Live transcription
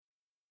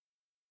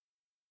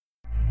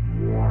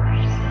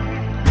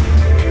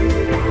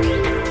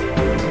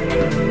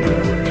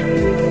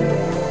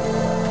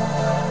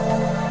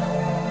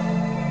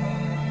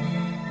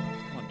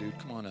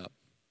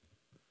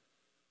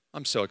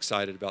I'm so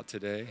excited about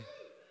today.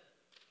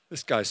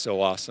 This guy's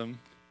so awesome.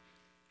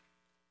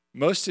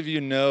 Most of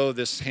you know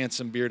this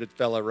handsome bearded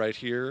fella right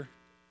here.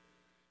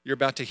 You're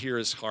about to hear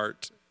his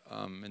heart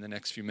in the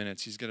next few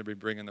minutes. He's going to be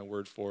bringing the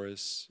word for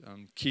us.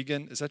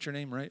 Keegan, is that your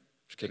name, right?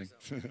 Just kidding.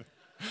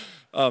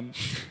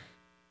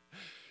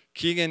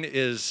 Keegan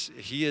is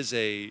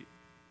an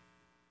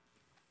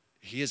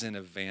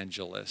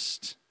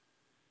evangelist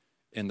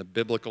in the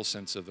biblical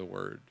sense of the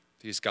word.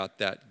 He's got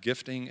that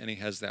gifting and he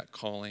has that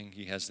calling.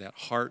 He has that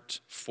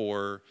heart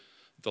for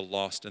the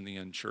lost and the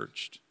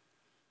unchurched.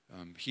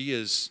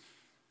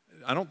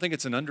 I don't think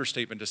it's an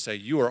understatement to say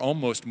you are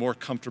almost more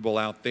comfortable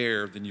out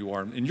there than you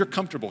are. And you're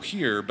comfortable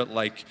here, but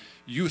like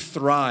you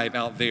thrive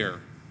out there.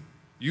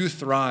 You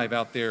thrive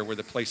out there where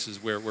the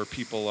places where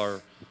people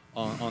are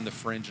on the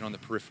fringe and on the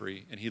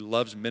periphery. And he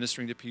loves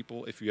ministering to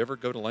people. If you ever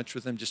go to lunch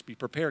with him, just be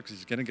prepared because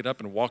he's going to get up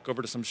and walk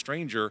over to some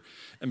stranger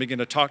and begin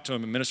to talk to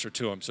him and minister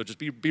to him. So just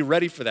be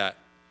ready for that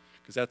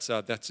because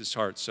that's his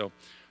heart. So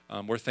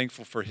we're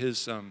thankful for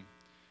his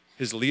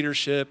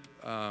leadership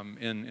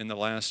in the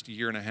last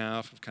year and a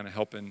half of kind of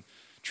helping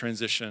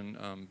transition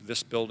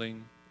this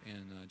building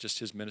and just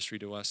his ministry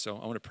to us. So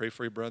I want to pray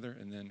for you, brother,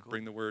 and then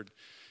bring the word.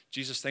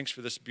 Jesus, thanks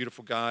for this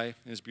beautiful guy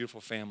and his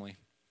beautiful family.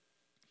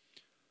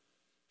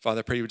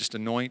 Father, I pray you would just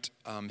anoint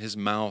his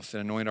mouth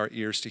and anoint our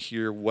ears to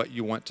hear what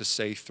you want to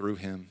say through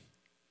him.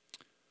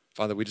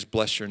 Father, we just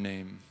bless your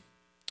name.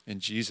 In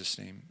Jesus'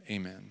 name,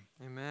 amen.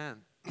 Amen.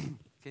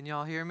 Can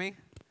y'all hear me?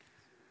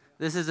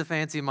 This is a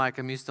fancy mic.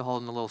 I'm used to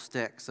holding a little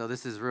stick, so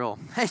this is real.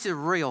 This is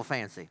real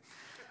fancy.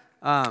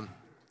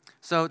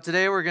 So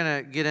today we're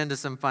going to get into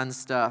some fun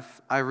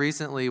stuff. I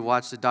recently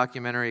watched a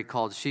documentary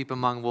called Sheep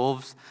Among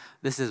Wolves.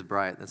 This is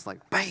bright. That's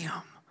like,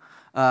 bam.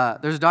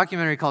 There's a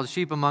documentary called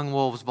Sheep Among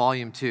Wolves,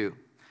 Volume 2.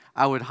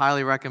 I would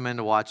highly recommend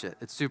to watch it.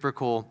 It's super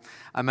cool.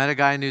 I met a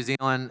guy in New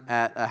Zealand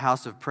at a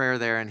house of prayer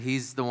there, and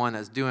he's the one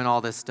that's doing all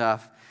this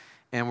stuff.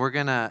 And we're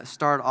going to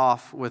start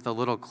off with a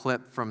little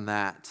clip from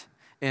that.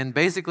 And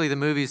basically the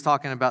movie's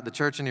talking about the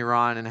church in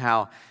Iran and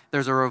how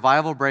there's a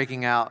revival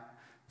breaking out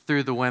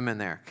through the women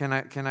there.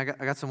 I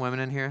got some women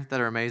in here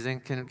that are amazing.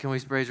 Can we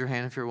raise your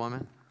hand if you're a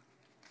woman?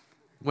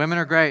 Women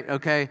are great,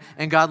 okay?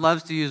 And God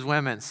loves to use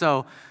women.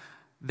 So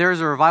there's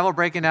a revival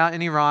breaking out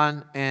in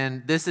Iran,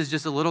 and this is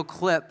just a little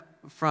clip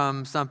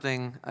from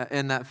something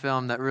in that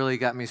film that really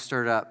got me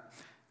stirred up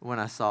when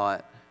I saw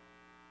it.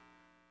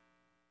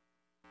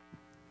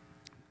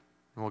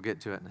 And we'll get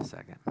to it in a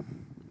second.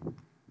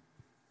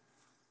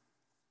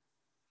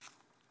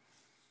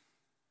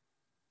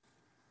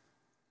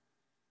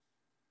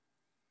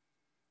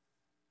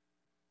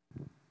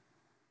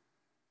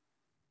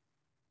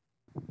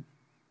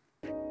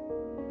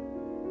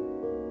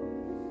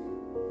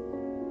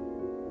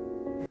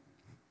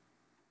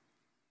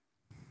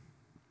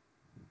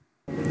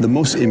 The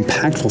most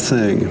impactful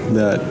thing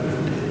that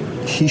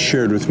he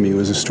shared with me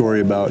was a story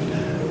about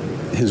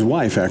his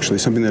wife, actually,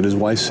 something that his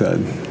wife said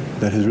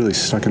that has really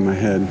stuck in my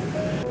head.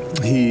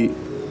 He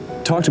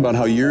talked about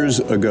how years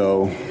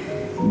ago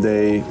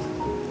they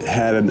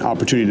had an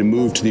opportunity to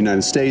move to the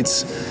United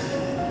States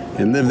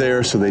and live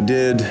there, so they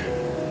did.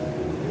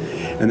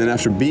 And then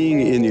after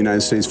being in the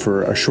United States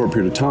for a short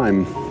period of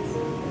time,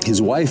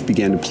 his wife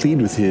began to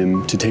plead with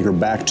him to take her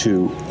back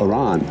to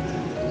Iran,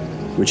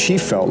 which he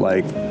felt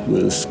like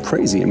was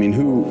crazy. I mean,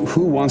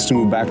 who wants to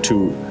move back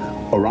to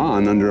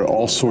Iran under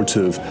all sorts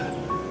of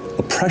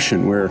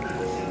oppression where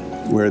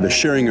the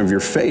sharing of your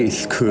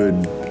faith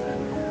could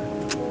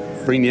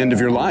bring the end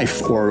of your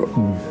life, or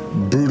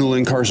brutal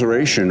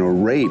incarceration, or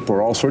rape,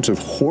 or all sorts of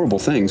horrible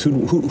things?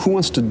 Who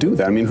wants to do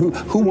that? I mean,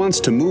 who wants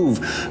to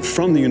move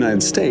from the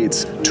United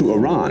States to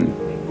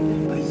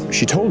Iran?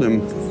 She told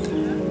him,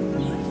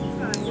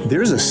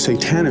 there's a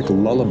satanic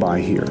lullaby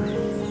here.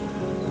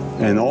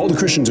 And all the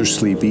Christians are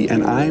sleepy,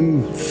 and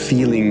I'm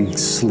feeling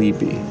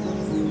sleepy.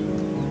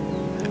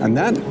 And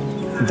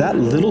that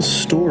little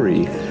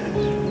story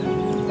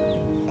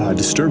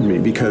disturbed me,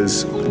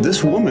 because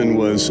this woman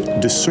was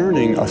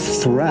discerning a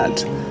threat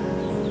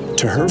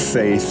to her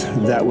faith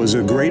that was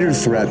a greater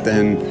threat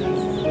than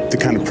the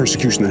kind of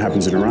persecution that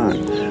happens in Iran.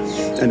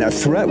 And that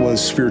threat was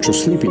spiritual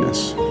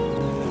sleepiness.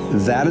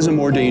 That is a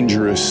more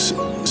dangerous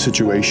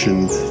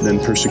situation than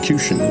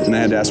persecution. And I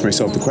had to ask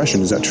myself the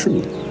question, is that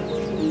true?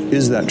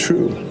 Is that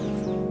true?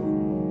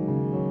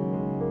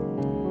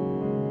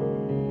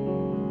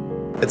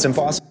 It's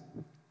impossible.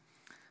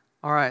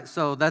 All right,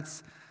 so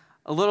that's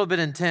a little bit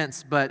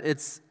intense, but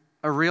it's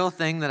a real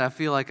thing that I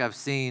feel like I've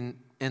seen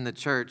in the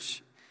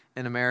church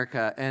in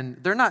America. And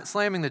they're not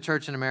slamming the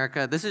church in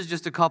America. This is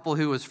just a couple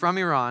who was from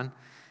Iran,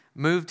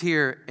 moved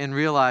here, and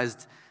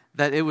realized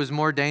that it was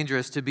more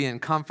dangerous to be in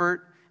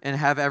comfort and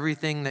have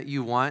everything that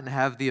you want and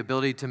have the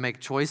ability to make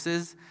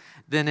choices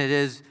than it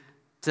is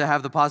to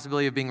have the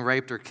possibility of being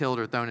raped or killed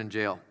or thrown in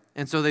jail.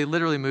 And so they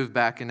literally moved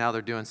back, and now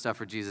they're doing stuff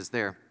for Jesus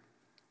there.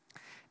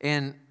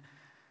 And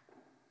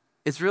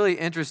it's really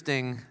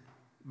interesting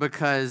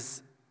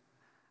because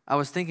I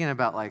was thinking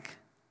about, like,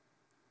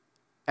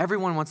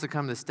 everyone wants to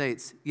come to the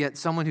States, yet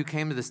someone who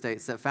came to the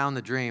States that found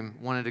the dream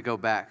wanted to go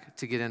back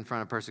to get in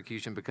front of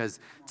persecution because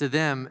to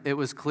them, it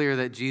was clear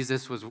that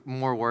Jesus was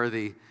more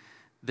worthy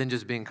than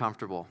just being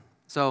comfortable.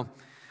 So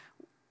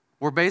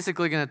we're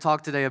basically going to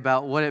talk today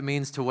about what it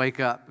means to wake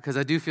up, because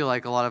I do feel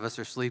like a lot of us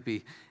are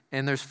sleepy.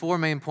 And there's 4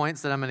 main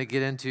points that I'm going to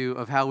get into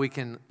of how we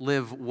can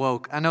live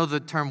woke. I know the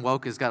term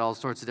woke has got all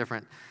sorts of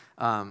different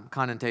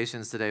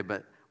connotations today,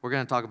 but we're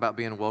going to talk about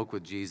being woke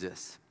with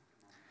Jesus.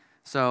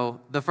 So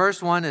the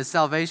first one is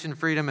salvation,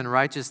 freedom, and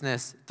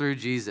righteousness through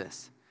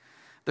Jesus.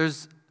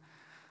 There's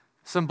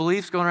some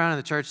beliefs going around in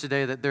the church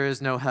today that there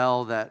is no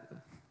hell, that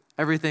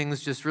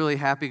everything's just really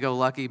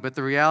happy-go-lucky. But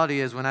the reality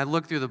is when I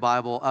look through the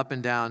Bible up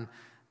and down,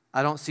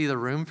 I don't see the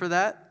room for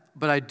that.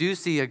 But I do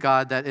see a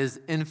God that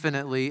is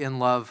infinitely in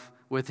love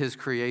with his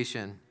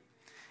creation.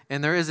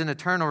 And there is an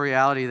eternal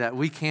reality that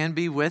we can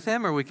be with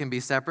him or we can be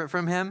separate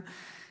from him.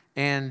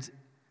 And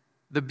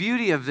the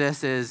beauty of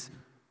this is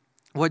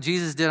what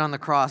Jesus did on the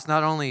cross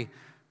not only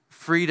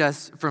freed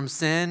us from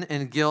sin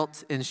and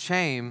guilt and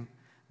shame,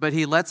 but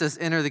he lets us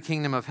enter the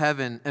kingdom of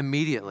heaven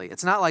immediately.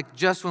 It's not like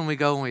just when we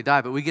go when we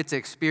die, but we get to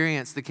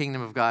experience the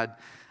kingdom of God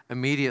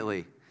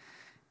immediately.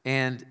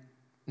 And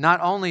not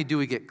only do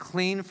we get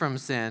clean from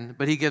sin,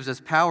 but he gives us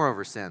power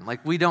over sin.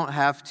 Like we don't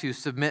have to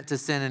submit to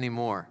sin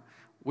anymore.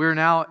 We're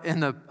now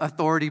in the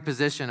authority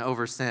position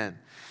over sin.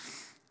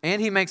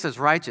 And he makes us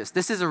righteous.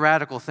 This is a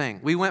radical thing.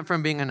 We went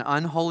from being an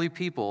unholy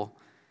people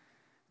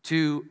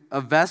to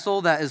a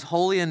vessel that is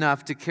holy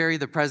enough to carry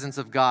the presence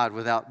of God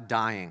without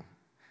dying.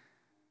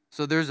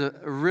 So there's a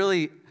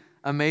really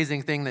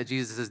amazing thing that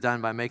Jesus has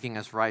done by making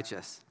us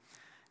righteous.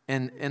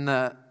 And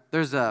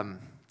there's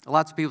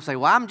lots of people say,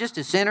 well, I'm just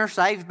a sinner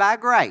saved by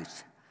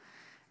grace.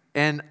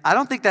 And I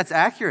don't think that's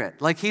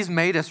accurate. Like he's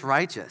made us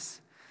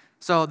righteous.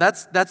 So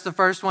that's the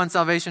first one,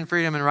 salvation,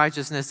 freedom, and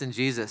righteousness in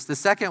Jesus. The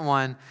second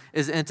one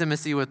is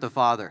intimacy with the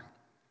Father.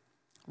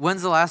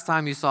 When's the last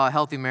time you saw a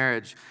healthy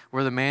marriage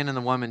where the man and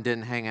the woman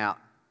didn't hang out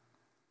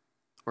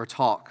or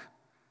talk,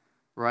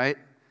 right?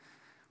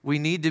 We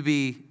need to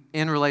be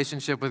in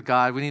relationship with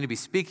God. We need to be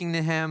speaking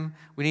to him.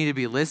 We need to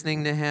be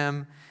listening to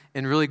him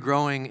and really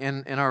growing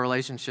in our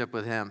relationship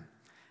with him.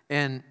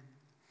 And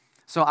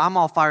so I'm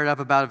all fired up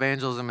about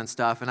evangelism and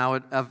stuff, and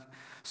I've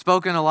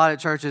spoken a lot at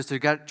churches to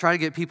try to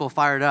get people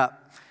fired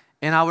up.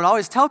 And I would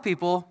always tell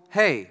people,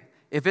 hey,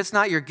 if it's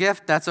not your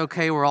gift, that's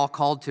okay. We're all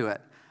called to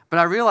it. But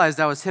I realized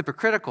I was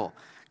hypocritical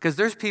because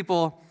there's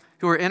people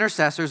who are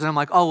intercessors, and I'm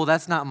like, oh, well,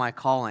 that's not my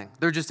calling.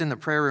 They're just in the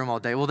prayer room all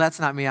day. Well, that's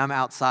not me. I'm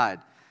outside,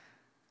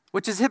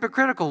 which is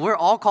hypocritical. We're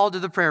all called to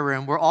the prayer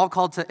room. We're all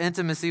called to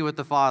intimacy with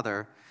the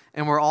Father,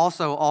 and we're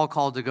also all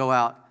called to go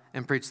out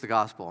and preach the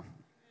gospel.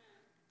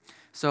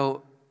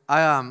 So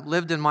I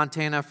lived in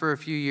Montana for a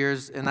few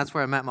years, and that's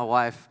where I met my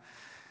wife.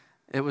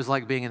 It was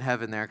like being in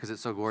heaven there because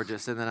it's so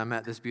gorgeous. And then I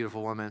met this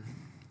beautiful woman,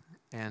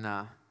 and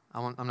I'm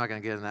not going to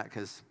get into that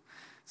because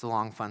it's a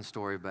long, fun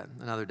story, but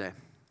another day.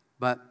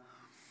 But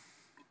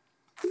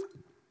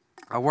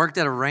I worked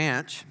at a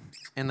ranch,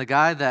 and the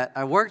guy that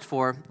I worked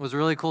for was a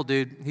really cool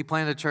dude. He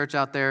planted a church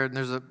out there, and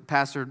there's a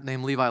pastor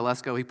named Levi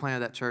Lesko. He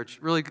planted that church.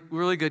 Really,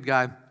 really good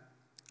guy.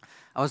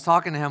 I was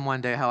talking to him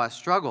one day how I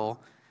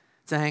struggle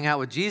to hang out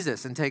with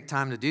Jesus and take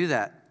time to do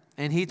that.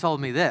 And he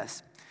told me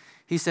this.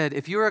 He said,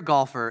 if you were a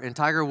golfer and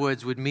Tiger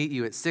Woods would meet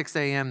you at 6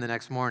 a.m. the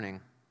next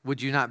morning,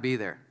 would you not be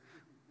there?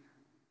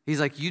 He's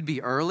like, you'd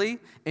be early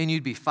and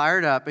you'd be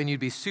fired up and you'd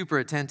be super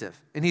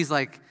attentive. And he's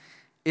like,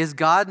 is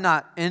God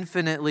not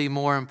infinitely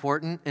more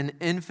important and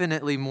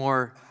infinitely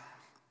more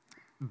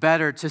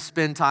better to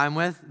spend time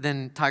with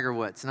than Tiger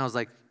Woods? And I was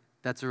like,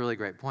 that's a really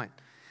great point.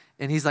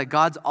 And he's like,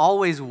 God's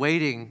always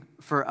waiting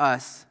for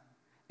us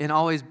and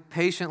always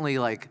patiently,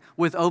 like,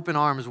 with open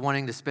arms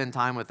wanting to spend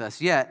time with us.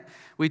 Yet,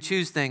 we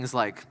choose things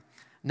like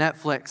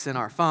Netflix and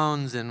our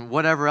phones and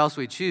whatever else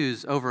we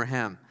choose over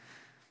him.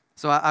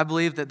 So I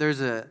believe that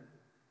there's a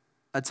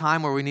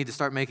time where we need to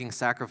start making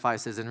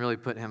sacrifices and really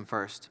put him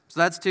first. So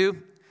that's 2,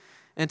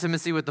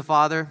 intimacy with the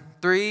Father.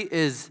 3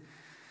 is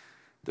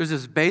there's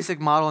this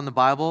basic model in the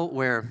Bible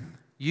where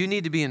you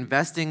need to be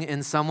investing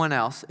in someone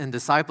else and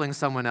discipling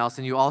someone else,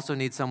 and you also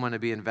need someone to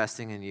be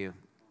investing in you.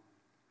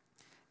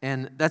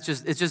 And it's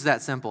just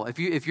that simple.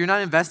 If you're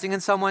not investing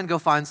in someone, go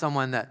find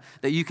someone that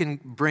you can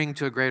bring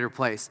to a greater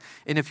place.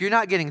 And if you're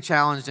not getting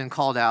challenged and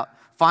called out,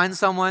 find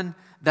someone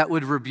that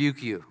would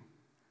rebuke you.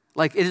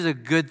 Like, it is a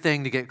good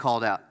thing to get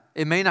called out.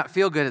 It may not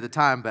feel good at the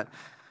time, but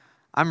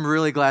I'm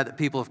really glad that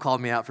people have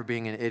called me out for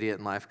being an idiot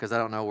in life because I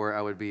don't know where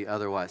I would be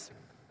otherwise.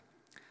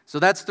 So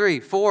that's 3.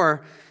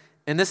 4,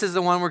 and this is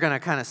the one we're going to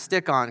kind of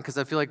stick on because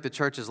I feel like the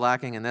church is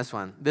lacking in this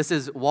one. This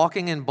is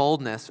walking in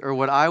boldness, or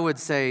what I would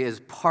say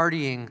is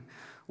partying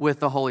with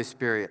the Holy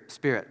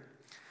Spirit.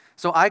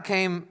 So I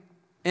came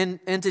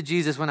into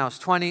Jesus when I was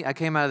 20. I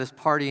came out of this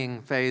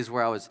partying phase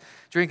where I was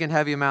drinking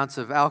heavy amounts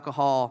of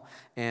alcohol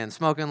and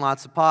smoking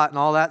lots of pot and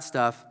all that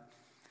stuff.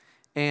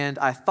 And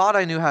I thought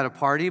I knew how to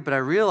party, but I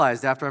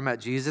realized after I met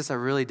Jesus, I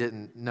really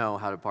didn't know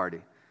how to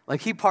party. Like,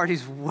 he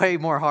parties way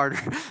more harder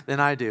than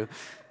I do.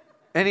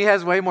 And he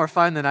has way more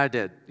fun than I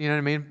did. You know what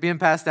I mean? Being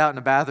passed out in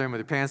a bathroom with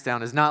your pants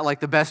down is not like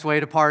the best way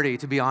to party,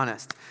 to be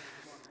honest.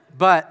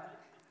 But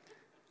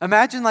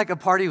imagine like a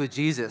party with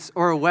Jesus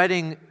or a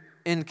wedding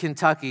in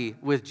Kentucky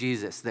with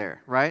Jesus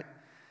there, right?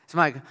 It's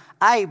like,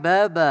 hey,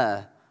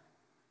 Bubba,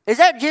 is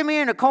that Jimmy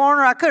in the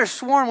corner? I could have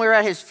sworn we were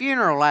at his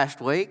funeral last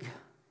week.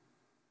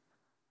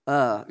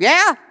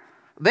 Yeah,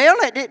 Bill,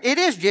 it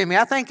is Jimmy.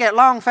 I think that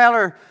long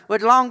feller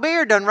with the long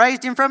beard done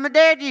raised him from the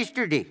dead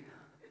yesterday.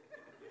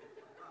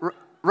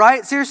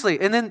 Right? Seriously.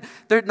 And then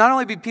there not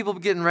only be people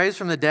getting raised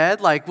from the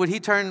dead, like would he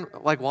turn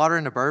like water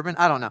into bourbon?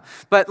 I don't know.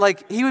 But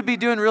like he would be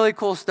doing really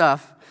cool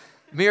stuff,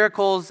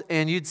 miracles,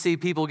 and you'd see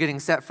people getting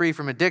set free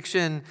from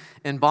addiction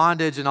and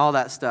bondage and all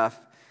that stuff.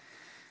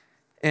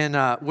 And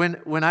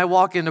when I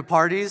walk into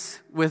parties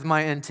with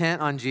my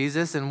intent on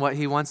Jesus and what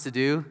he wants to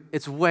do,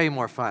 it's way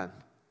more fun.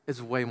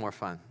 It's way more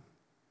fun.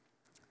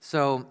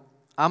 So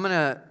I'm going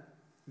to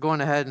go on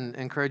ahead and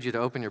encourage you to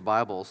open your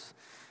Bibles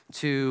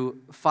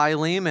to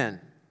Philemon,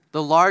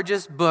 the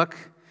largest book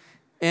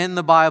in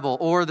the Bible,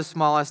 or the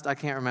smallest, I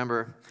can't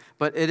remember.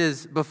 But it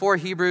is before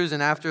Hebrews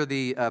and after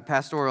the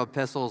pastoral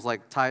epistles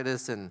like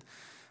Titus and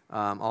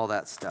all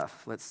that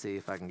stuff. Let's see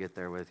if I can get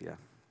there with you.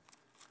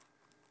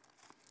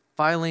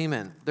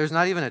 Philemon, there's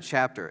not even a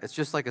chapter. It's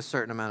just like a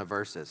certain amount of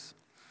verses.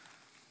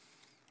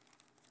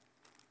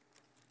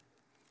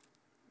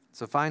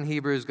 So find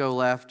Hebrews, go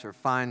left, or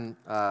find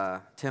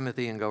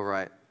Timothy and go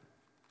right.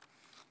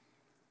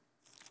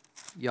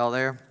 Y'all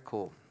there?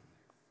 Cool.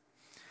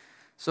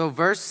 So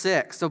verse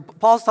 6. So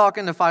Paul's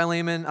talking to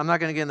Philemon. I'm not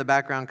going to get in the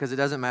background because it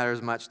doesn't matter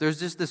as much. There's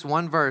just this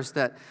one verse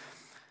that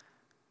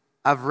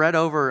I've read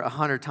over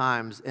 100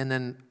 times. And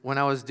then when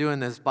I was doing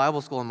this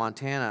Bible school in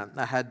Montana,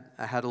 I had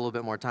a little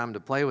bit more time to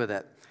play with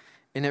it.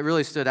 And it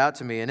really stood out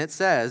to me. And it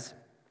says,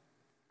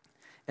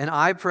 "And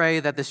I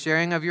pray that the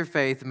sharing of your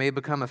faith may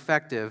become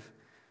effective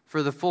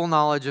for the full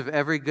knowledge of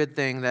every good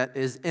thing that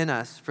is in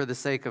us for the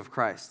sake of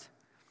Christ."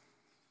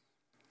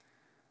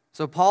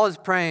 So Paul is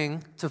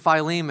praying to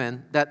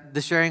Philemon that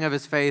the sharing of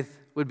his faith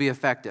would be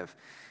effective.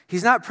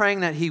 He's not praying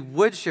that he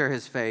would share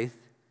his faith.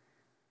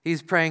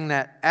 He's praying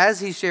that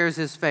as he shares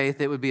his faith,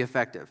 it would be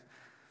effective.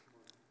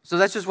 So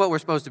that's just what we're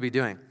supposed to be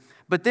doing.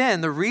 But then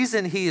the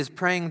reason he is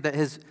praying that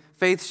his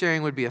faith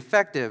sharing would be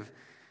effective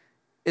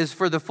is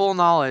for the full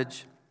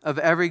knowledge of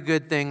every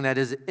good thing that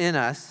is in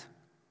us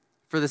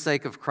for the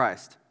sake of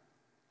Christ.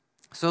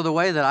 So the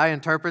way that I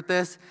interpret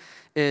this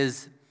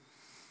is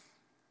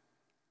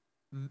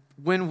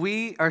when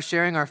we are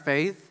sharing our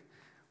faith,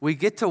 we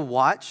get to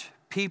watch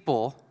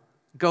people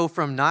go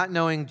from not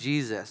knowing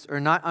Jesus or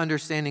not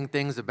understanding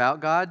things about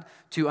God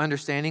to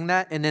understanding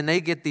that, and then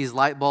they get these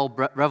light bulb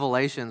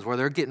revelations where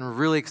they're getting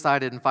really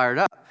excited and fired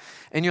up.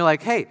 And you're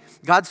like, hey,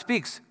 God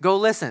speaks, go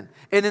listen.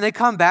 And then they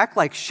come back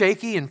like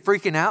shaky and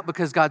freaking out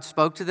because God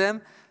spoke to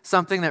them,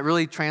 something that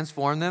really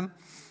transformed them.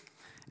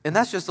 And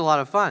that's just a lot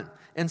of fun.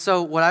 And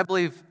so what I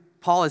believe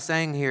Paul is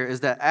saying here is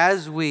that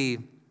as we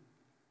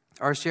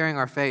are sharing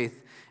our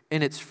faith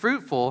and it's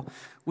fruitful,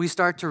 we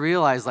start to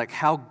realize like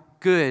how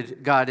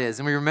good God is.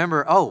 And we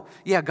remember, oh,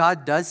 yeah,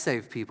 God does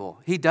save people.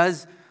 He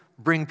does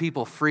bring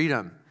people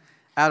freedom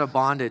out of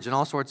bondage and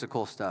all sorts of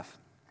cool stuff.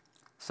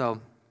 So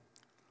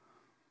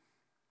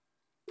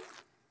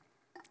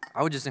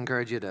I would just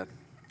encourage you to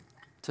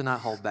not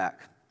hold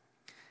back.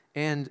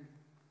 And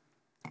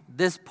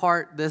this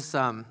part, this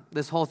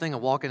whole thing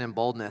of walking in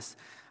boldness,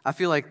 I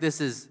feel like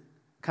this is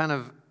kind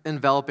of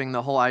enveloping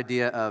the whole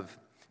idea of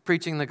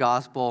preaching the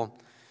gospel,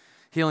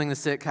 healing the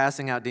sick,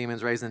 casting out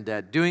demons, raising the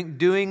dead,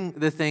 doing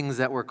the things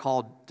that we're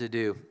called to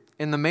do.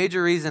 And the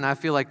major reason I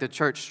feel like the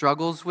church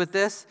struggles with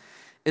this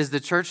is the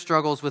church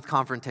struggles with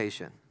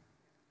confrontation.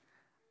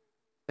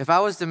 If I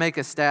was to make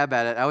a stab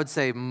at it, I would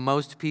say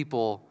most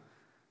people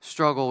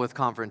struggle with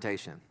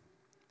confrontation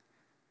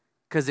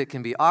because it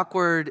can be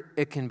awkward,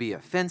 it can be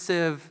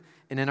offensive,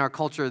 and in our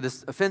culture,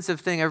 this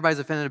offensive thing, everybody's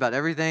offended about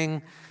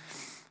everything.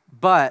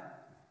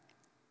 But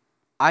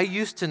I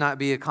used to not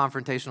be a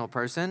confrontational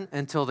person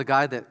until the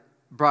guy that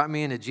brought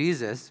me into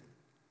Jesus,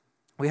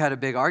 we had a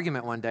big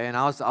argument one day, and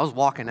I was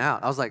walking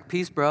out. I was like,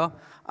 peace, bro.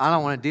 I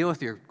don't want to deal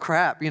with your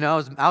crap. You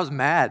know, I was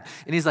mad.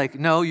 And he's like,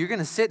 no, you're going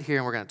to sit here,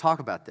 and we're going to talk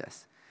about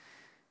this.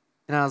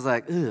 And I was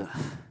like, ugh.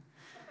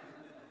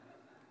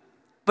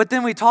 But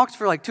then we talked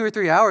for like 2 or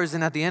 3 hours,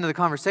 and at the end of the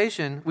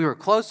conversation, we were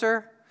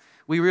closer.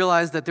 We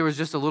realized that there was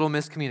just a little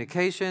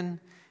miscommunication,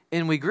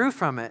 and we grew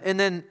from it. And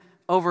then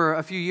over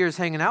a few years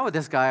hanging out with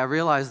this guy, I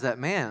realized that,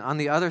 man, on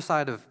the other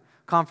side of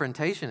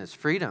confrontation is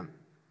freedom.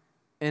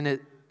 And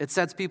it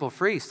sets people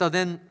free. So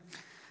then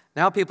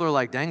now people are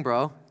like, dang,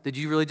 bro, did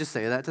you really just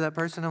say that to that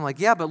person? I'm like,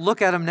 yeah, but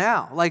look at him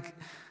now. Like,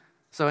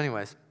 so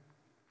anyways,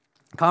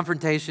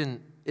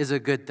 confrontation is a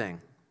good thing.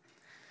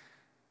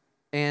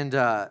 And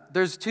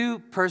there's 2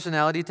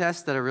 personality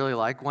tests that I really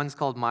like. One's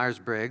called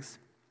Myers-Briggs,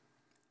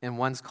 and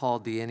one's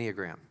called the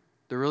Enneagram.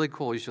 They're really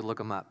cool. You should look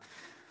them up.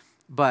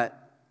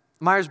 But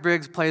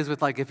Myers-Briggs plays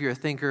with like if you're a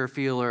thinker,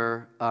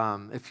 feeler,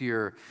 if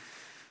you're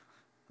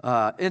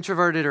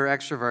introverted or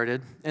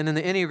extroverted. And then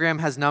the Enneagram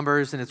has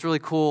numbers, and it's really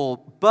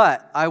cool.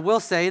 But I will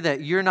say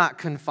that you're not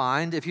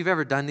confined. If you've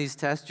ever done these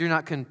tests, you're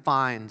not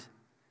confined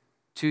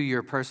to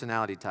your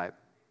personality type.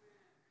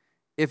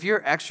 If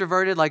you're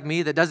extroverted like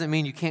me, that doesn't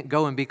mean you can't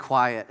go and be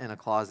quiet in a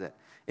closet.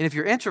 And if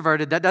you're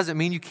introverted, that doesn't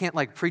mean you can't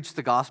preach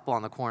the gospel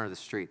on the corner of the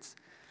streets.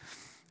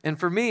 And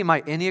for me,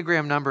 my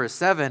Enneagram number is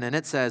 7, and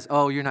it says,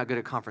 oh, you're not good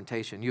at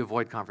confrontation. You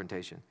avoid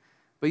confrontation.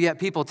 But yet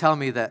people tell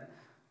me that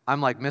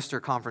I'm like Mr.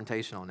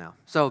 Confrontational now.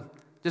 So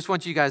just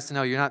want you guys to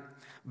know you're not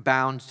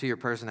bound to your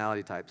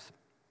personality types.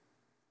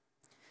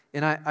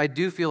 And I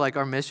do feel like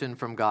our mission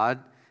from God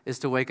is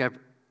to wake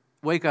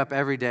up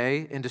every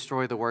day and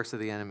destroy the works of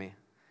the enemy,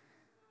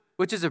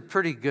 which is a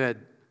pretty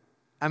good,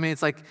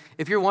 it's like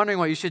if you're wondering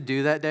what you should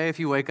do that day, if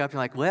you wake up,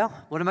 you're like, well,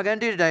 what am I going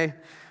to do today?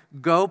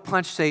 Go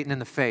punch Satan in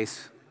the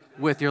face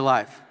with your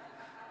life.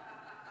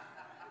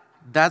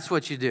 That's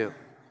what you do.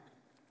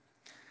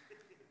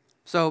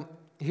 So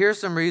here's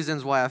some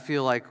reasons why I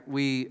feel like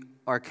we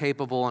are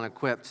capable and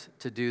equipped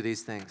to do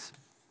these things.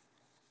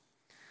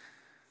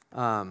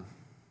 Where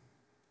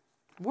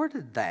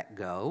did that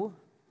go?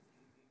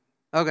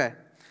 Okay,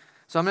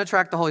 so I'm going to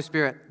track the Holy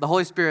Spirit. The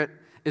Holy Spirit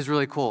is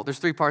really cool. There's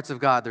 3 parts of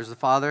God. There's the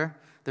Father,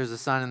 there's the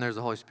Son, and there's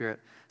the Holy Spirit.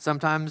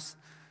 Sometimes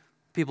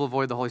people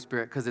avoid the Holy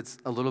Spirit because it's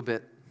a little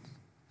bit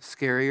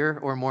scarier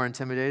or more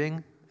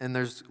intimidating, and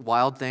there's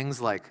wild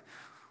things like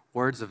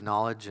words of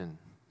knowledge and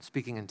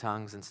speaking in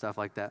tongues and stuff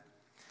like that.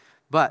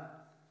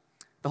 But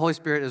the Holy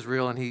Spirit is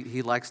real, and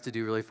he likes to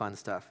do really fun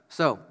stuff.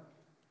 So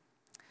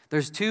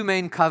there's 2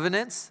 main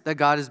covenants that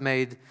God has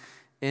made,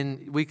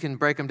 and we can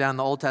break them down in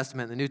the Old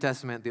Testament, the New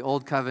Testament, the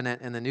Old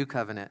Covenant, and the New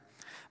Covenant.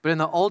 But in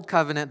the Old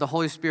Covenant, the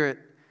Holy Spirit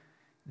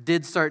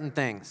did certain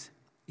things.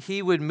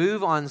 He would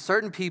move on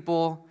certain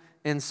people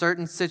in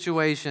certain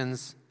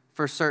situations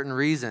for certain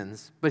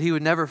reasons, but he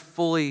would never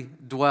fully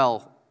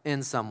dwell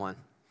in someone.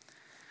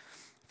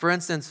 For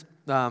instance,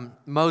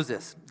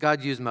 Moses,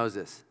 God used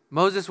Moses.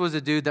 Moses was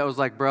a dude that was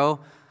like, bro,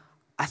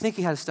 I think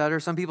he had a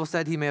stutter. Some people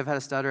said he may have had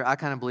a stutter. I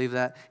kind of believe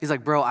that. He's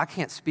like, bro, I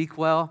can't speak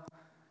well.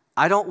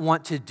 I don't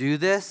want to do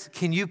this.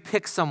 Can you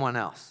pick someone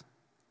else?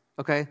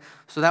 Okay,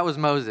 so that was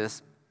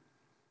Moses.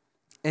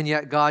 And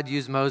yet God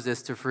used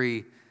Moses to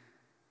free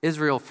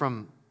Israel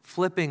from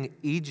flipping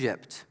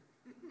Egypt.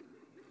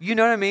 You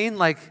know what I mean?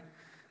 Like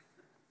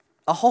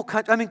a whole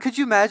country. Could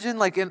you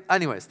imagine?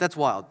 Anyways, that's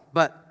wild.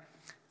 But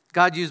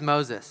God used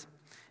Moses.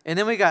 And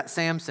then we got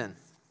Samson.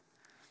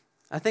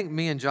 I think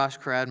me and Josh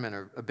Cradman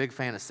are a big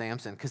fan of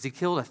Samson because he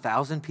killed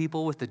 1,000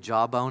 people with the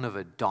jawbone of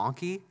a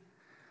donkey.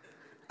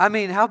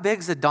 How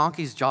big's a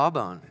donkey's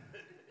jawbone?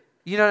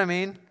 You know what I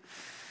mean?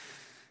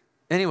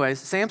 Anyways,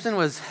 Samson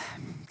was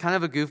kind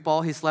of a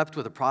goofball. He slept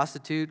with a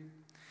prostitute,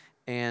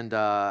 and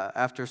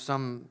after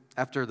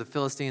the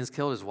Philistines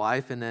killed his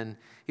wife, and then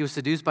he was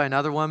seduced by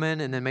another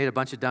woman, and then made a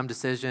bunch of dumb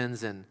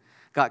decisions and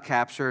got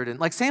captured.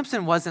 And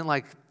Samson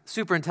wasn't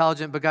super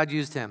intelligent, but God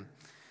used him.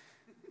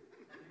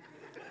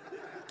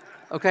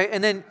 Okay,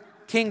 and then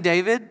King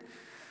David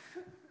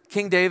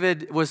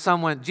was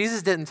someone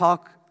Jesus didn't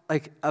talk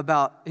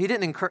about. He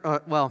didn't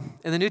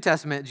in the New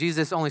Testament,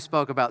 Jesus only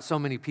spoke about so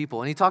many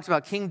people, and he talked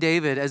about King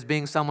David as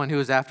being someone who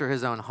was after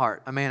his own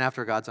heart, a man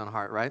after God's own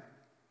heart, right?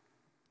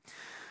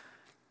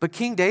 But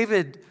King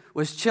David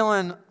was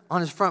chilling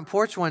on his front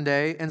porch one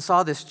day and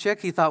saw this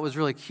chick he thought was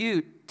really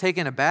cute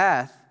taking a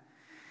bath,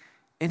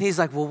 and he's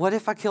like, well, what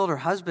if I killed her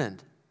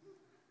husband?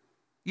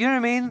 You know what I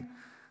mean?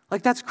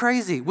 That's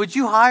crazy. Would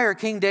you hire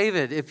King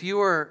David if you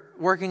were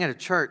working at a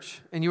church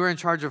and you were in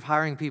charge of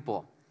hiring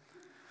people?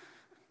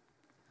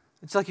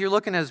 It's like you're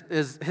looking at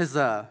his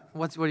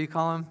what do you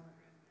call him?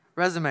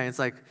 Resume. It's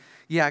like,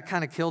 yeah, I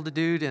kind of killed a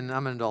dude and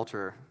I'm an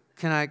adulterer.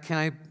 Can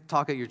I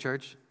talk at your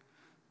church?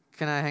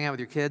 Can I hang out with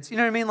your kids? You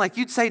know what I mean?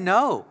 You'd say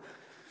no.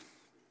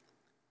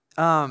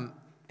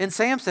 In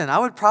Samson, I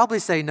would probably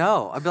say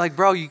no. I'd be like,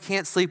 bro, you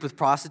can't sleep with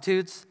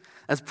prostitutes.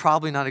 That's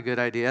probably not a good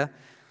idea.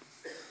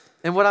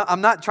 And I'm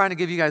not trying to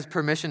give you guys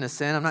permission to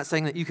sin. I'm not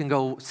saying that you can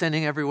go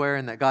sinning everywhere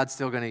and that God's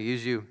still going to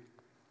use you.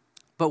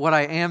 But what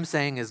I am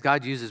saying is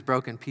God uses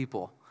broken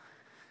people.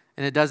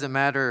 And it doesn't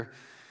matter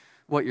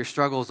what your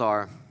struggles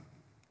are.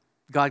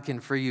 God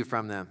can free you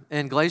from them.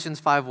 And Galatians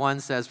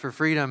 5:1 says, for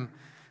freedom,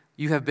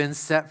 you have been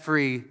set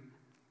free.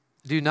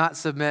 Do not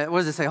submit. What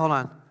does it say? Hold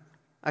on.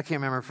 I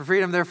can't remember. For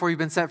freedom, therefore, you've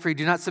been set free.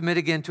 Do not submit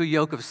again to a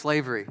yoke of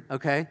slavery.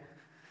 Okay?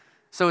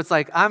 So it's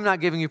like, I'm not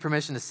giving you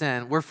permission to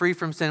sin. We're free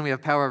from sin. We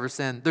have power over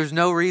sin. There's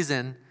no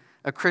reason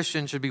a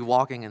Christian should be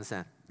walking in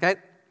sin. Okay?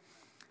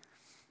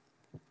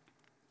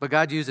 But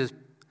God uses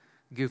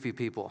goofy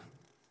people.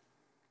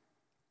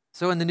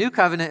 So in the new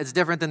covenant, it's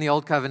different than the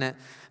old covenant.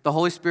 The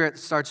Holy Spirit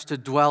starts to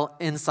dwell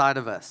inside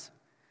of us.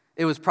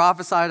 It was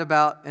prophesied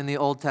about in the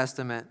Old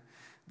Testament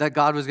that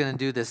God was going to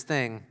do this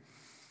thing.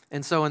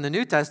 And so in the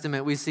New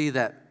Testament, we see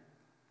that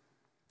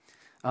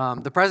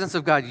the presence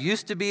of God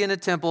used to be in a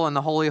temple in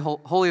the Holy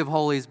of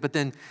Holies, but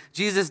then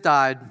Jesus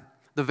died,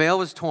 the veil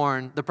was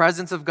torn, the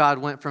presence of God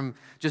went from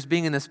just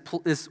being in this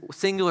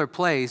singular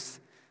place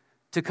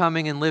to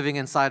coming and living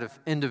inside of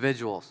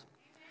individuals.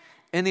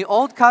 In the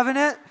old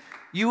covenant,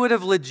 you would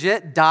have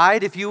legit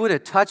died if you would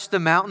have touched the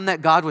mountain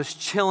that God was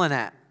chilling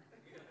at,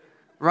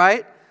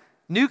 right?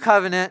 New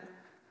covenant,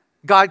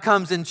 God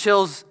comes and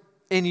chills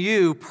in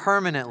you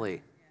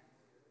permanently,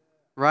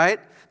 right?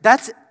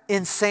 That's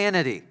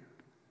insanity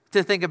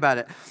to think about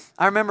it.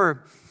 I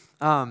remember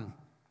when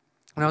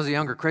I was a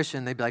younger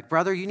Christian, they'd be like,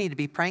 brother, you need to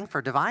be praying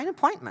for divine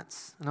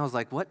appointments. And I was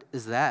like, what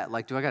is that?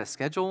 Like, do I got to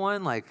schedule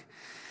one?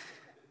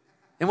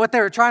 And what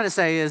they were trying to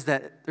say is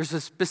that there's a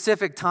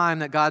specific time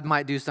that God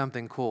might do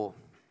something cool.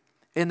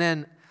 And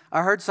then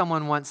I heard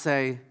someone once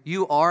say,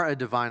 you are a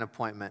divine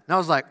appointment. And I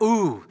was like,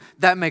 ooh,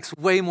 that makes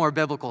way more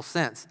biblical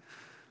sense.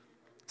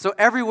 So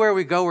everywhere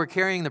we go, we're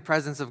carrying the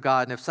presence of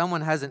God. And if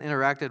someone hasn't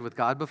interacted with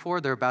God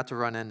before, they're about to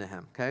run into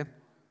him, okay?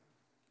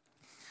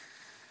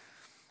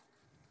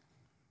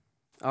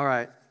 All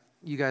right,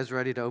 you guys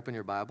ready to open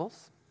your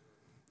Bibles?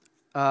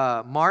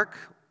 Mark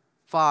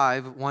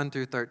 5, 1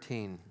 through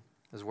 13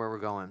 is where we're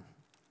going.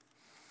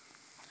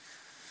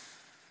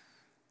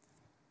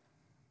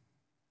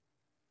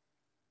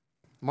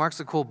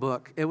 Mark's a cool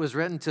book. It was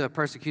written to a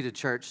persecuted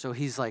church, so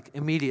he's like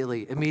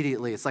immediately.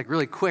 It's like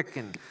really quick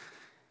and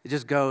it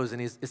just goes.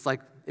 And it's like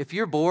if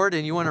you're bored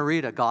and you want to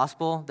read a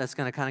gospel that's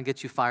going to kind of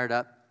get you fired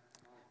up,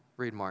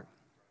 read Mark.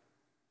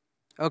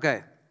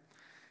 Okay.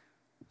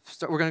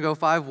 We're going to go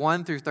 5,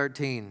 1 through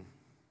 13.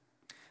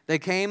 They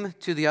came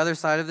to the other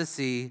side of the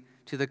sea,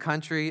 to the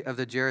country of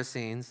the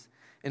Gerasenes.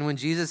 And when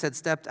Jesus had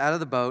stepped out of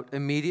the boat,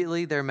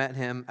 immediately there met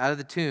him out of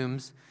the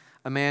tombs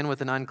a man with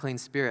an unclean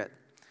spirit.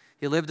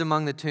 He lived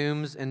among the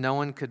tombs, and no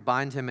one could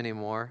bind him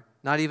anymore,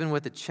 not even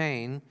with a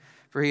chain,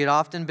 for he had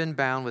often been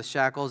bound with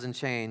shackles and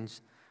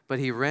chains, but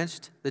he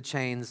wrenched the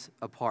chains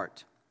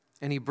apart.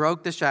 And he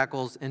broke the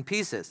shackles in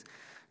pieces.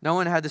 No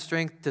one had the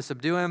strength to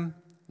subdue him.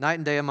 Night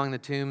and day among the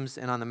tombs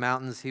and on the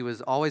mountains, he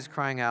was always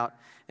crying out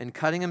and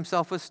cutting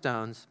himself with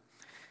stones.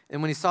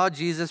 And when he saw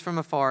Jesus from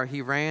afar,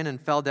 he ran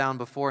and fell down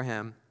before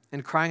him.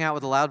 And crying out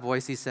with a loud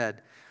voice, he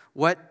said,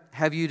 "What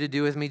have you to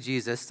do with me,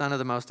 Jesus, Son of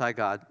the Most High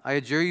God? I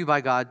adjure you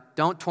by God,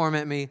 don't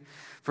torment me."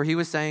 For he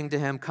was saying to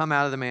him, "Come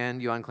out of the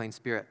man, you unclean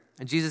spirit."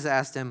 And Jesus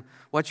asked him,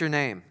 "What's your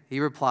name?" He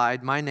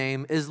replied, "My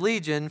name is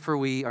Legion, for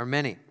we are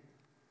many."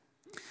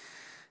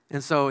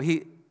 And so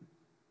he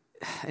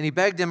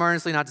begged him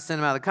earnestly not to send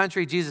him out of the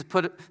country. Jesus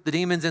put the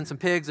demons in some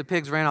pigs. The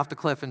pigs ran off the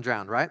cliff and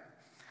drowned, right?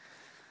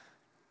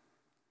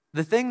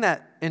 The thing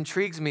that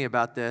intrigues me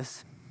about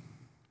this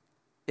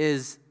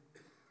is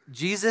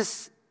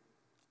Jesus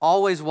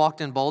always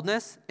walked in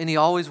boldness, and he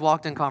always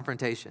walked in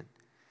confrontation.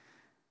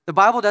 The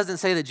Bible doesn't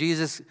say that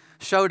Jesus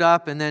showed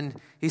up and then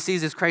he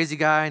sees this crazy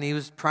guy and he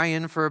was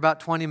praying for about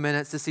 20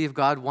 minutes to see if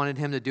God wanted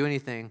him to do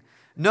anything.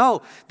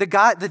 No,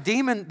 the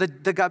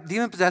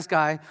demon-possessed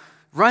guy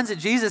runs at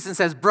Jesus and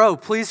says, "Bro,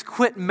 please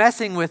quit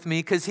messing with me,"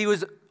 because he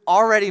was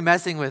already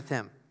messing with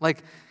him.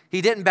 Like,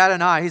 he didn't bat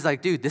an eye. He's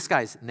like, dude, this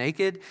guy's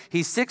naked.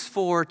 He's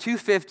 6'4",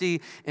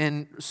 250,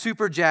 and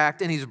super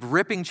jacked, and he's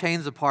ripping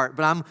chains apart.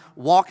 But I'm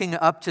walking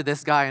up to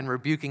this guy and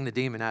rebuking the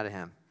demon out of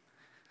him,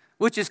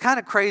 which is kind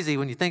of crazy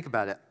when you think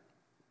about it.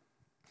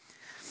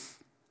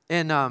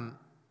 And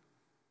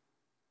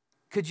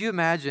could you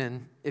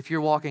imagine if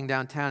you're walking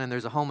downtown and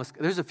there's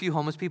a few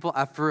homeless people?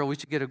 For real, we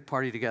should get a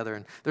party together.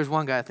 And there's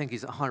one guy, I think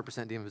he's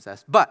 100%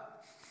 demon-possessed.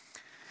 But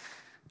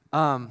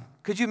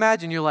could you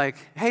imagine you're like,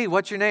 "Hey,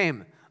 what's your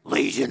name?"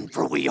 "Legion,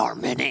 for we are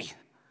many."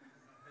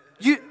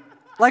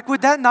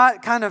 Would that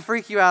not kind of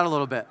freak you out a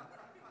little bit?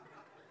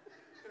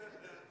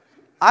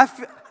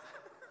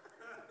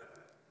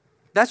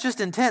 That's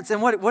just intense.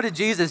 And what did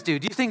Jesus do?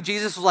 Do you think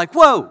Jesus was like,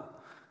 "Whoa,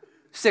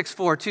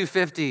 6'4",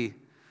 250,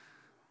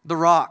 The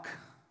Rock"?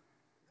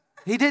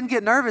 He didn't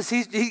get nervous.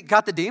 He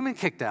got the demon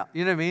kicked out.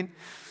 You know what I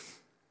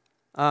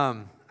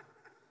mean?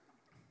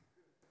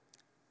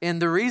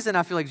 And the reason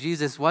I feel like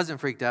Jesus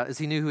wasn't freaked out is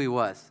he knew who he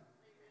was.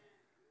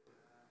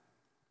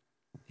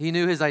 He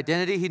knew his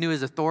identity, he knew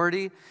his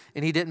authority,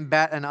 and he didn't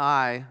bat an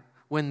eye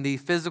when the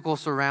physical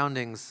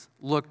surroundings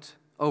looked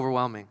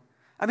overwhelming.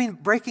 I mean,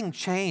 breaking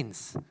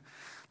chains.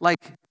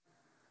 Like,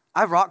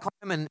 I rock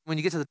climb, and when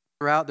you get to the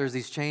route, there's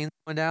these chains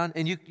going down,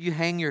 and you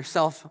hang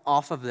yourself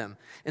off of them.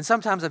 And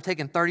sometimes I've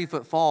taken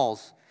 30-foot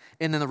falls,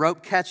 and then the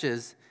rope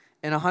catches,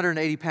 and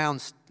 180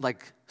 pounds,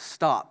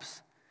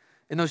 stops.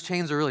 And those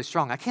chains are really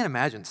strong. I can't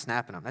imagine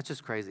snapping them. That's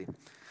just crazy.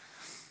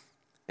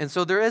 And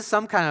so there is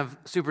some kind of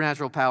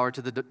supernatural power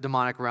to the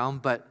demonic realm,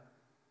 but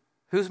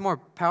who's more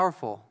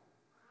powerful,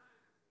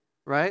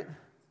 right?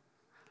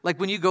 Like,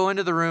 when you go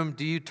into the room,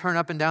 do you turn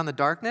up and down the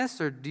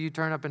darkness, or do you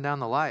turn up and down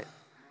the light?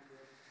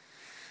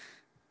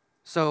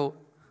 So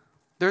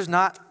there's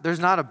not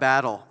a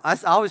battle. I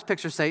always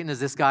picture Satan as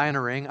this guy in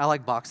a ring. I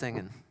like boxing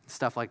and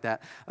stuff like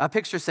that. I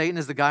picture Satan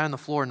as the guy on the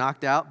floor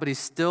knocked out, but he's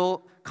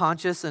still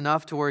conscious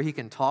enough to where he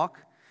can talk,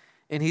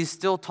 and he's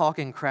still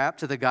talking crap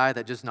to the guy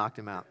that just knocked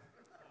him out.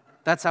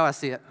 That's how I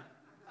see it.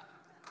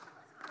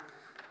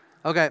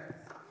 Okay.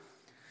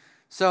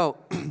 So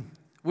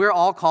we're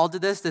all called to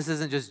this. This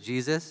isn't just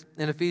Jesus.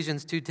 In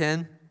Ephesians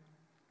 2:10,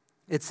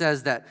 it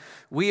says that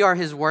we are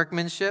his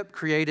workmanship,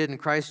 created in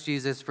Christ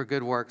Jesus for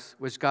good works,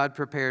 which God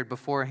prepared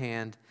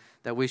beforehand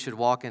that we should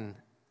walk in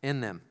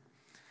them.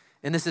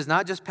 And this is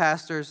not just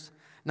pastors,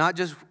 not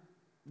just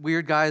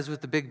weird guys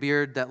with the big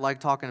beard that like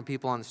talking to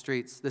people on the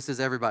streets. This is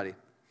everybody.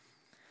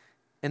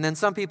 And then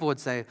some people would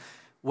say,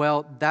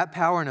 well, that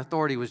power and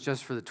authority was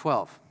just for the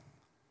 12.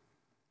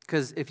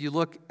 Because if you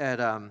look at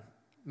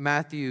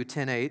Matthew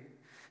 10:8,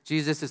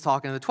 Jesus is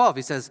talking to the 12.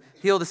 He says,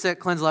 heal the sick,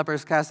 cleanse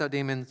lepers, cast out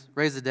demons,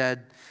 raise the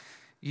dead.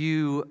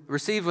 You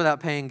receive without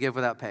paying, give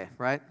without pay,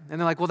 right? And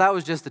they're like, well, that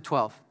was just the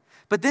 12.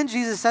 But then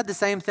Jesus said the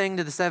same thing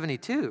to the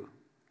 72.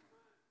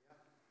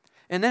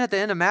 And then at the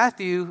end of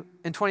Matthew,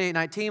 in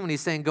 28:19, when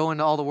he's saying, go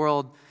into all the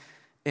world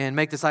and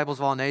make disciples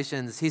of all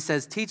nations, he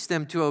says, teach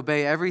them to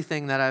obey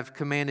everything that I've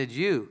commanded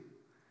you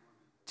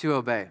to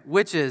obey,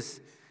 which is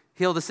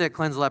heal the sick,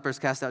 cleanse lepers,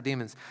 cast out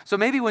demons. So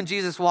maybe when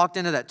Jesus walked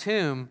into that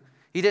tomb,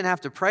 he didn't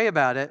have to pray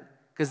about it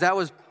because that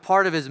was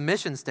part of his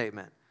mission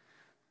statement.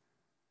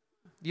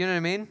 You know what I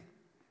mean?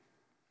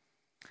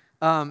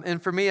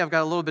 And for me, I've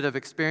got a little bit of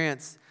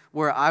experience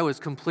where I was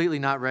completely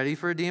not ready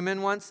for a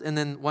demon once, and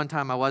then one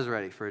time I was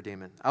ready for a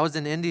demon. I was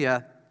in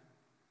India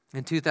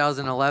in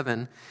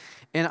 2011,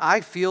 and I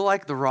feel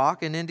like The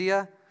Rock in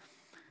India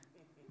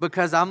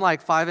because I'm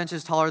like 5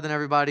 inches taller than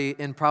everybody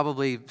and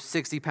probably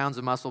 60 pounds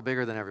of muscle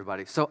bigger than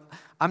everybody. So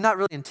I'm not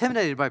really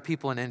intimidated by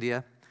people in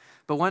India.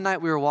 But one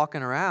night we were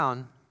walking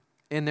around,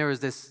 and there was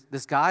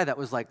this guy that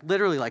was like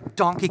literally like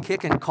donkey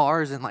kicking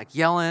cars and like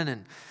yelling,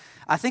 and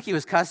I think he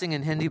was cussing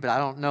in Hindi, but I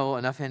don't know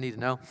enough Hindi to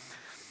know.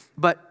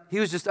 But he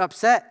was just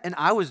upset, and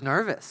I was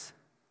nervous.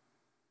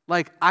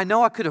 Like, I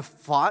know I could have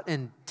fought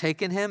and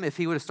taken him if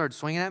he would have started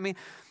swinging at me,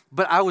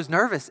 but I was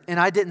nervous, and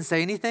I didn't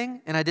say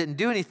anything, and I didn't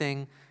do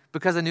anything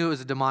because I knew it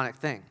was a demonic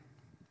thing,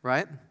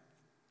 right?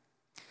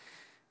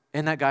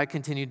 And that guy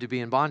continued to be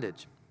in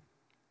bondage.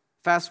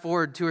 Fast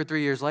forward 2 or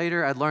 3 years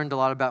later, I'd learned a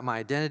lot about my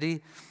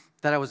identity,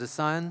 that I was a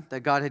son, that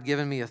God had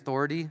given me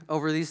authority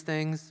over these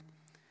things,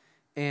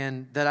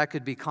 and that I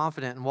could be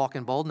confident and walk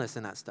in boldness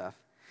in that stuff.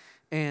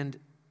 And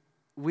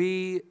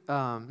me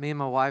and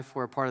my wife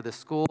were a part of this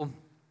school.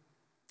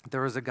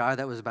 There was a guy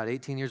that was about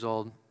 18 years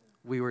old.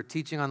 We were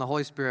teaching on the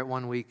Holy Spirit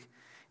one week,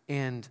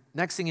 and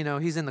next thing you know,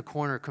 he's in the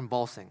corner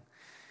convulsing.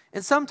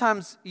 And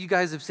sometimes you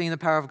guys have seen the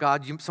power of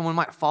God. Someone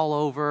might fall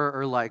over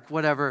or like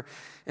whatever.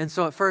 And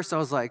so at first I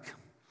was like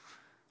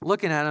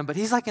looking at him, but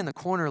he's like in the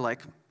corner,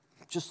 like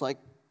just like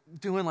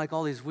doing like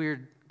all these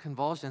weird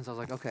convulsions. I was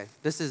like, okay,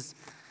 this is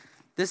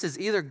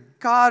either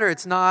God or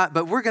it's not,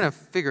 but we're going to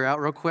figure out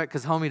real quick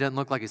because homie doesn't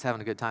look like he's having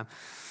a good time.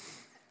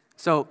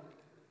 So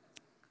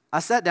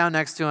I sat down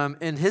next to him,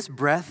 and his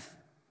breath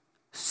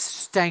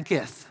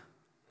stanketh.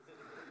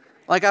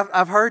 Like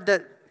I've heard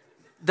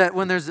that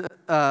when there's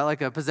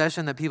like a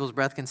possession that people's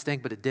breath can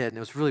stink, but it did, and it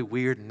was really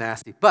weird and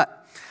nasty.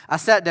 But I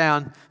sat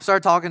down,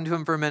 started talking to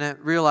him for a minute,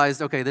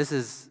 realized, okay, this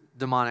is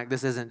demonic.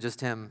 This isn't just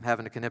him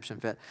having a conniption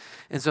fit.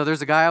 And so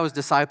there's a guy I was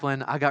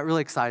discipling. I got really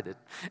excited.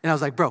 And I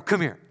was like, bro,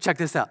 come here. Check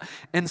this out.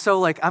 And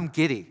so like I'm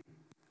giddy.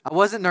 I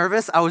wasn't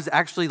nervous. I was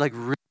actually like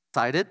really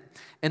excited.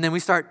 And then we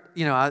start,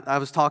 I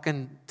was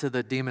talking to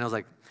the demon. I was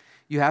like,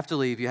 you have to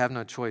leave. You have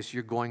no choice.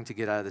 You're going to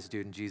get out of this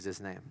dude in Jesus'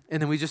 name.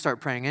 And then we just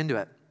start praying into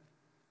it.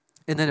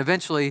 And then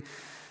eventually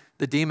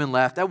the demon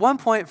left. At one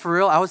point, for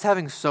real, I was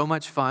having so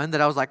much fun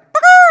that I was like,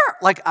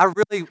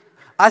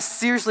 I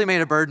seriously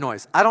made a bird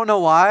noise. I don't know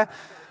why,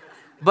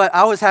 but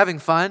I was having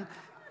fun.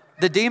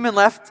 The demon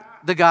left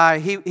the guy.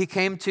 He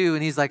came to,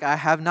 and he's like, I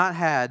have not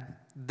had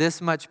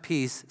this much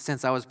peace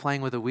since I was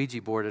playing with a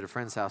Ouija board at a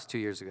friend's house 2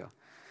 years ago.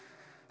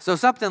 So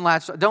something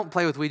latched, don't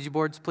play with Ouija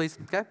boards, please,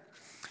 okay?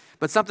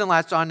 But something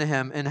latched onto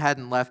him and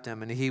hadn't left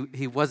him, and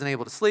he wasn't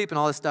able to sleep and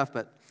all this stuff,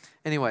 but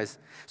anyways.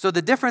 So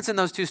the difference in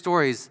those two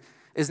stories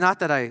is not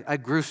that I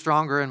grew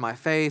stronger in my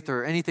faith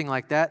or anything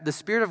like that. The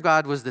Spirit of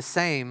God was the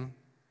same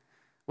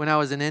when I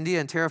was in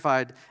India and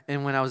terrified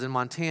and when I was in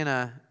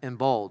Montana and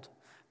bold.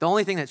 The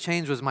only thing that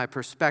changed was my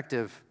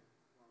perspective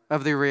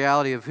of the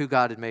reality of who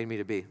God had made me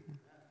to be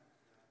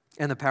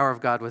and the power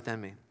of God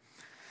within me.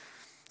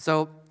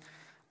 So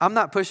I'm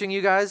not pushing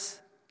you guys.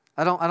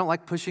 I don't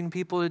like pushing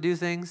people to do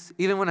things.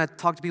 Even when I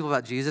talk to people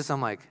about Jesus,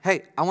 I'm like,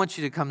 hey, I want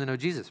you to come to know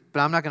Jesus,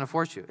 but I'm not going to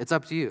force you. It's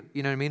up to you.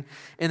 You know what I mean?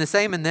 And the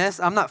same in this,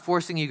 I'm not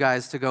forcing you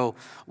guys to go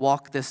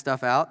walk this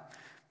stuff out,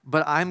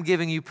 but I'm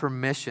giving you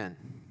permission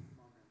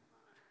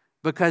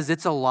because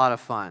it's a lot of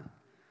fun.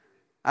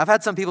 I've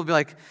had some people be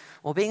like,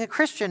 well, being a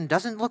Christian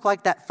doesn't look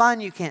like that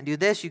fun. You can't do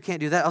this, you can't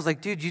do that. I was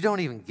like, dude, you don't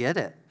even get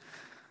it.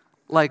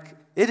 Like,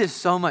 it is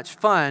so much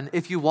fun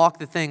if you walk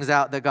the things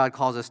out that God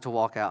calls us to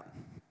walk out.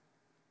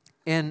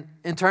 In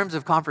terms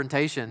of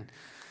confrontation,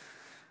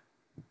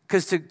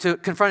 because to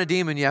confront a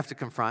demon, you have to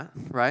confront,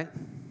 right?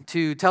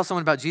 To tell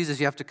someone about Jesus,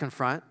 you have to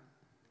confront.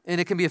 And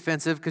it can be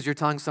offensive because you're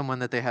telling someone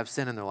that they have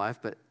sin in their life,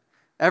 but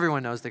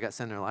everyone knows they got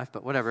sin in their life,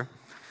 but whatever.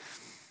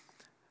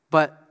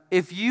 But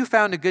if you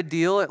found a good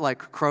deal at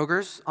like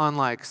Kroger's on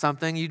like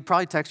something, you'd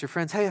probably text your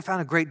friends, hey, I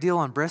found a great deal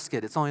on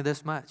brisket. It's only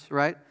this much,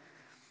 right?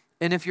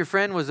 And if your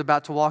friend was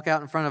about to walk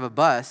out in front of a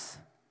bus,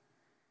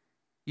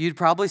 you'd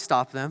probably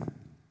stop them,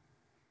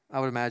 I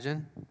would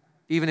imagine,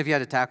 even if you had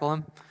to tackle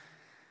them.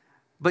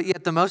 But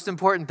yet the most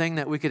important thing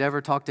that we could ever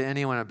talk to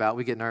anyone about,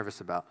 we get nervous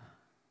about.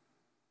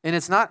 And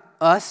it's not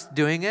us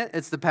doing it,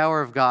 it's the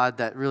power of God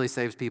that really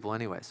saves people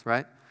anyways,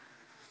 right?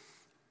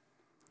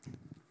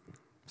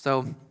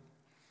 So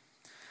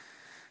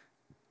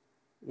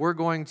we're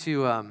going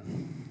to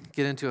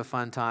get into a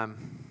fun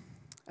time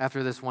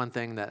after this one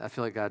thing that I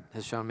feel like God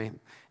has shown me,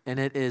 and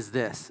it is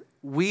this.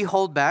 We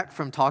hold back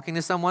from talking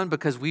to someone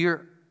because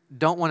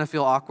don't want to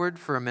feel awkward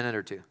for a minute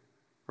or two,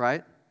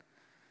 right?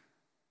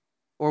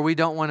 Or we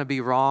don't want to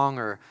be wrong,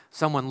 or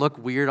someone look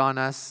weird on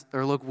us,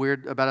 or look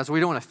weird about us.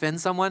 We don't want to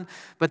offend someone.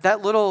 But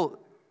that little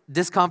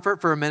discomfort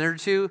for a minute or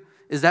two,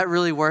 is that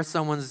really worth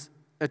someone's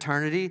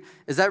eternity?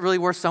 Is that really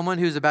worth someone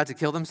who's about to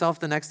kill themselves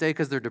the next day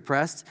because they're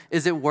depressed?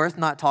 Is it worth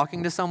not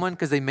talking to someone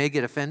because they may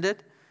get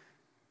offended,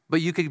 but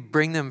you could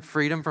bring them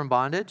freedom from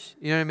bondage?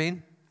 You know what I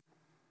mean?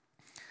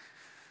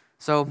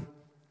 So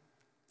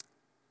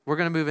we're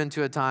going to move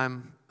into a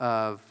time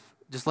of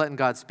just letting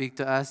God speak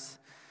to us.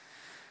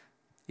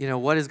 You know,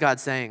 what is God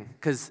saying?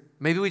 Because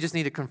maybe we just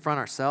need to confront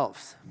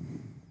ourselves.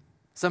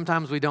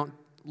 Sometimes we don't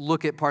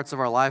look at parts of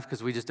our life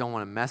because we just don't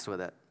want to mess with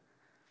it.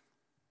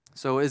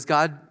 So is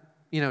God,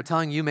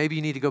 telling you maybe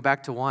you need to go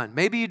back to one?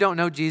 Maybe you don't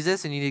know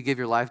Jesus and you need to give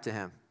your life to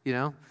him,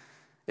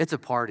 It's a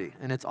party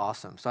and it's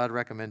awesome. So I'd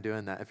recommend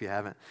doing that if you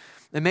haven't.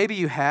 And maybe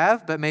you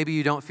have, but maybe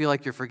you don't feel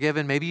like you're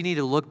forgiven. Maybe you need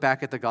to look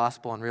back at the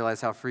gospel and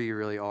realize how free you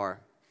really are.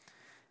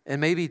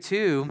 And maybe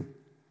too,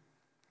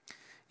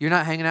 you're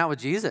not hanging out with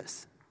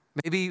Jesus.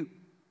 Maybe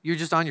you're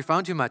just on your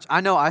phone too much.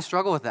 I know I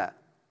struggle with that.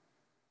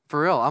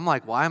 For real. I'm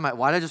like, why did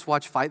I just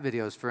watch fight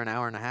videos for an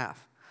hour and a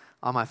half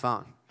on my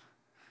phone?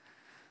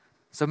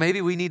 So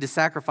maybe we need to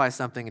sacrifice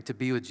something to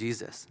be with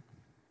Jesus.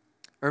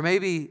 Or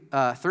maybe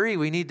 3,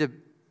 we need to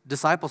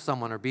disciple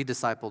someone or be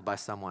discipled by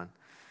someone.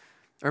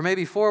 Or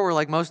maybe 4, we're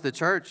like most of the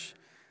church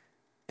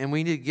and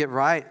we need to get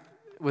right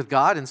with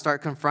God and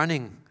start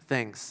confronting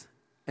things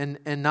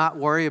and not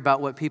worry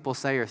about what people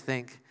say or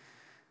think.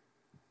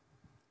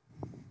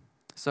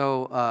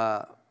 So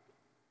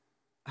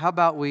how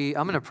about I'm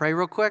going to pray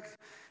real quick,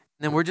 and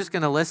then we're just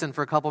going to listen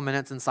for a couple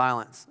minutes in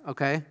silence,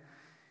 okay?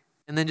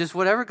 And then just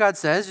whatever God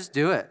says, just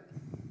do it.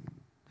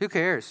 Who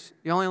cares?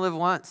 You only live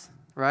once,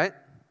 right?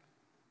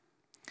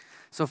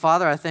 So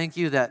Father, I thank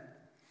you that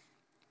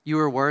you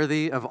are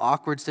worthy of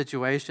awkward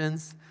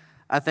situations.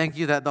 I thank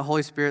you that the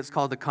Holy Spirit's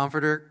called the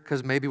Comforter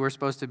because maybe we're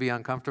supposed to be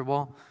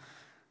uncomfortable.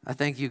 I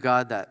thank you,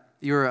 God, that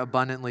you are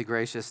abundantly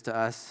gracious to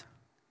us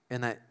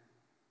and that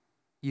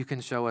you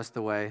can show us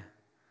the way.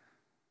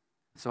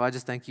 So I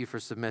just thank you for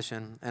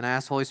submission. And I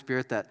ask, Holy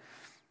Spirit, that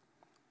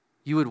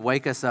you would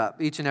wake us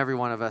up, each and every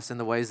one of us, in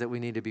the ways that we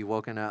need to be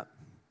woken up.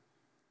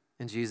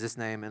 In Jesus'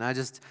 name. And I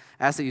just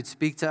ask that you'd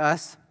speak to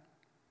us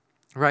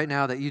right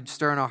now, that you'd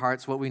stir in our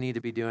hearts what we need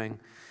to be doing,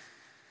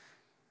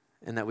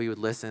 and that we would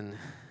listen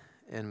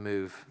and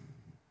move.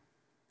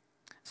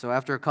 So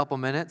after a couple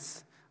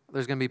minutes,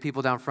 there's going to be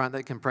people down front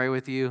that can pray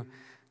with you.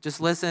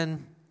 Just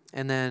listen,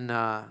 and then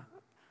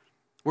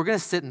we're going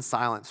to sit in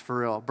silence for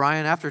real.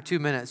 Brian, after 2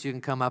 minutes, you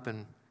can come up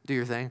and do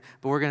your thing,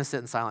 but we're going to sit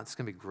in silence. It's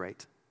going to be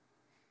great.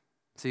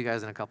 See you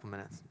guys in a couple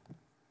minutes.